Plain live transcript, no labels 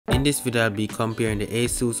In this video, I'll be comparing the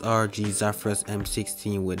ASUS ROG Zephyrus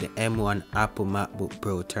M16 with the M1 Apple MacBook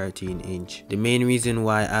Pro 13-inch. The main reason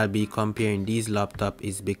why I'll be comparing these laptops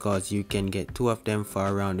is because you can get two of them for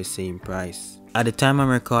around the same price. At the time I'm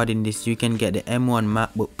recording this, you can get the M1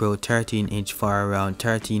 MacBook Pro 13-inch for around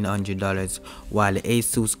 $1,300, while the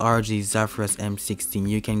ASUS ROG Zephyrus M16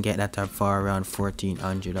 you can get that for around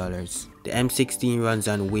 $1,400. The M16 runs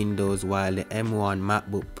on Windows while the M1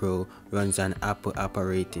 MacBook Pro runs on Apple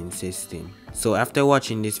operating system. So after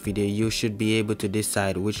watching this video, you should be able to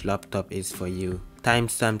decide which laptop is for you.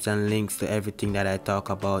 Timestamps and links to everything that I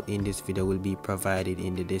talk about in this video will be provided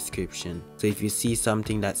in the description. So if you see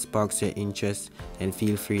something that sparks your interest, then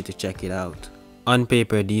feel free to check it out. On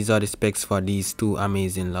paper, these are the specs for these two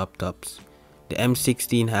amazing laptops. The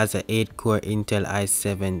M16 has an 8-core Intel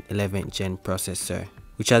i7 11th gen processor,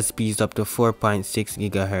 which has speeds up to 4.6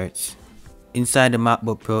 GHz. Inside the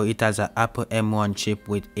MacBook Pro, it has an Apple M1 chip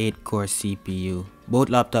with 8-core CPU. Both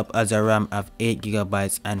laptops has a RAM of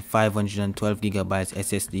 8GB and 512GB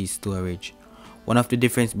SSD storage. One of the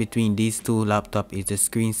difference between these two laptops is the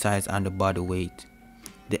screen size and the body weight.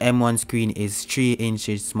 The M1 screen is 3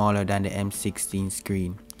 inches smaller than the M16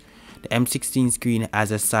 screen. The M16 screen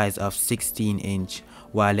has a size of 16 inch,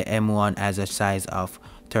 while the M1 has a size of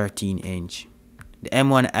 13 inch. The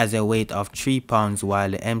M1 has a weight of 3 pounds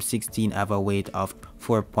while the M16 have a weight of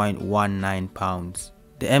 4.19 pounds.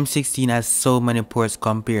 The M16 has so many ports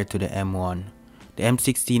compared to the M1. The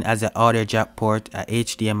M16 has an audio jack port, a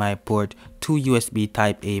HDMI port, 2 USB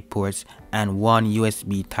Type A ports, and 1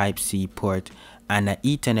 USB Type C port, and an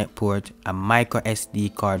Ethernet port, a micro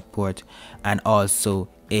SD card port, and also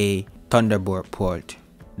a Thunderbolt port.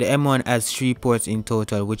 The M1 has 3 ports in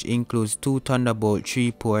total, which includes 2 Thunderbolt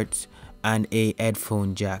 3 ports and a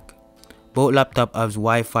headphone jack. Both laptops have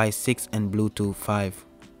Wi-Fi 6 and Bluetooth 5.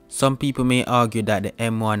 Some people may argue that the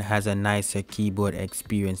M1 has a nicer keyboard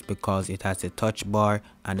experience because it has a touch bar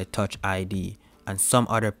and a touch ID, and some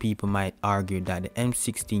other people might argue that the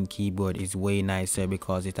M16 keyboard is way nicer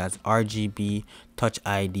because it has RGB, touch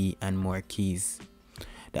ID, and more keys.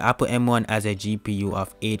 The Apple M1 has a GPU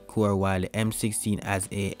of 8 core while the M16 has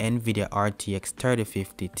a NVIDIA RTX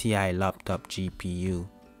 3050 Ti laptop GPU.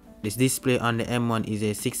 This display on the M1 is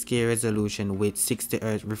a 6K resolution with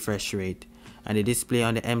 60Hz refresh rate, and the display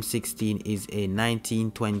on the M16 is a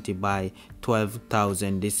 1920 by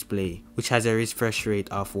 12,000 display, which has a refresh rate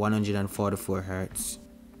of 144 Hz.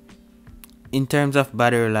 In terms of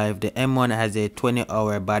battery life, the M1 has a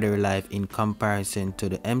 20-hour battery life in comparison to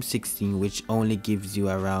the M16, which only gives you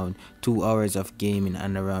around 2 hours of gaming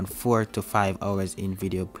and around 4 to 5 hours in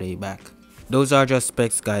video playback. Those are just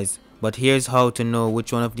specs, guys, but here's how to know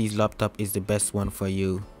which one of these laptops is the best one for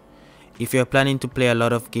you. If you're planning to play a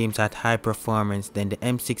lot of games at high performance, then the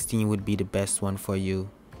M16 would be the best one for you.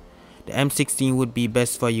 The M16 would be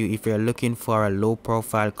best for you if you're looking for a low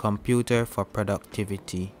profile computer for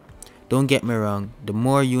productivity. Don't get me wrong, the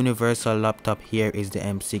more universal laptop here is the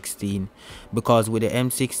M16, because with the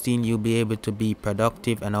M16 you'll be able to be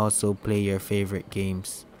productive and also play your favorite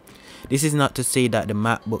games. This is not to say that the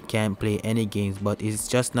MacBook can't play any games, but it's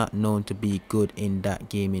just not known to be good in that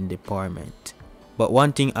gaming department. But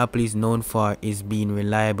one thing Apple is known for is being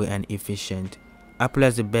reliable and efficient. Apple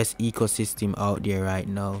has the best ecosystem out there right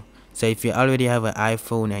now. So if you already have an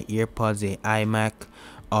iPhone, an AirPods, an iMac,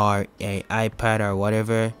 or an iPad or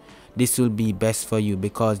whatever, this will be best for you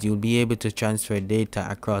because you'll be able to transfer data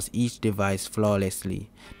across each device flawlessly.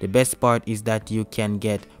 The best part is that you can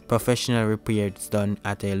get professional repairs done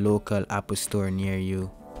at a local Apple store near you.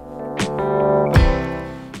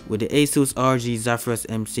 With the ASUS ROG Zephyrus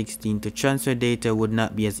M16, to transfer data would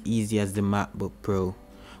not be as easy as the MacBook Pro,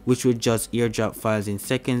 which would just airdrop files in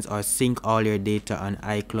seconds or sync all your data on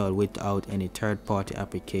iCloud without any third-party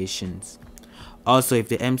applications. Also, if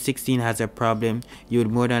the M16 has a problem, you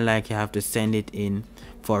would more than likely have to send it in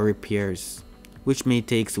for repairs, which may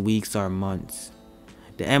take weeks or months.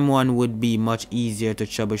 The M1 would be much easier to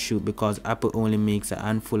troubleshoot because Apple only makes a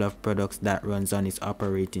handful of products that runs on its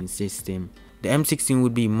operating system. The M16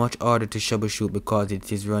 would be much harder to troubleshoot because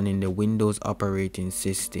it is running the Windows operating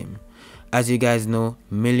system. As you guys know,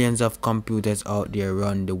 millions of computers out there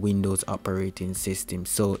run the Windows operating system,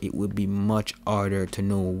 so it would be much harder to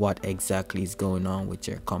know what exactly is going on with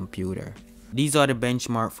your computer. These are the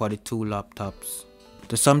benchmark for the two laptops.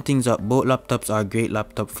 To sum things up, both laptops are great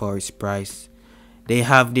laptops for its price. They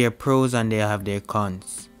have their pros and they have their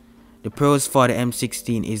cons. The pros for the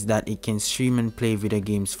M16 is that it can stream and play video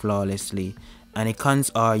games flawlessly, and the cons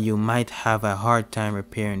are you might have a hard time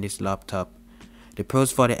repairing this laptop. The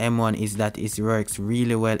pros for the M1 is that it works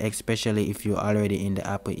really well, especially if you're already in the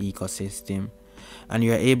Apple ecosystem. and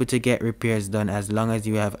you are able to get repairs done as long as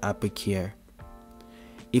you have Apple Care.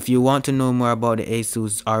 If you want to know more about the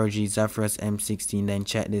ASUS ROG Zephyrus M16, then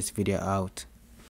check this video out.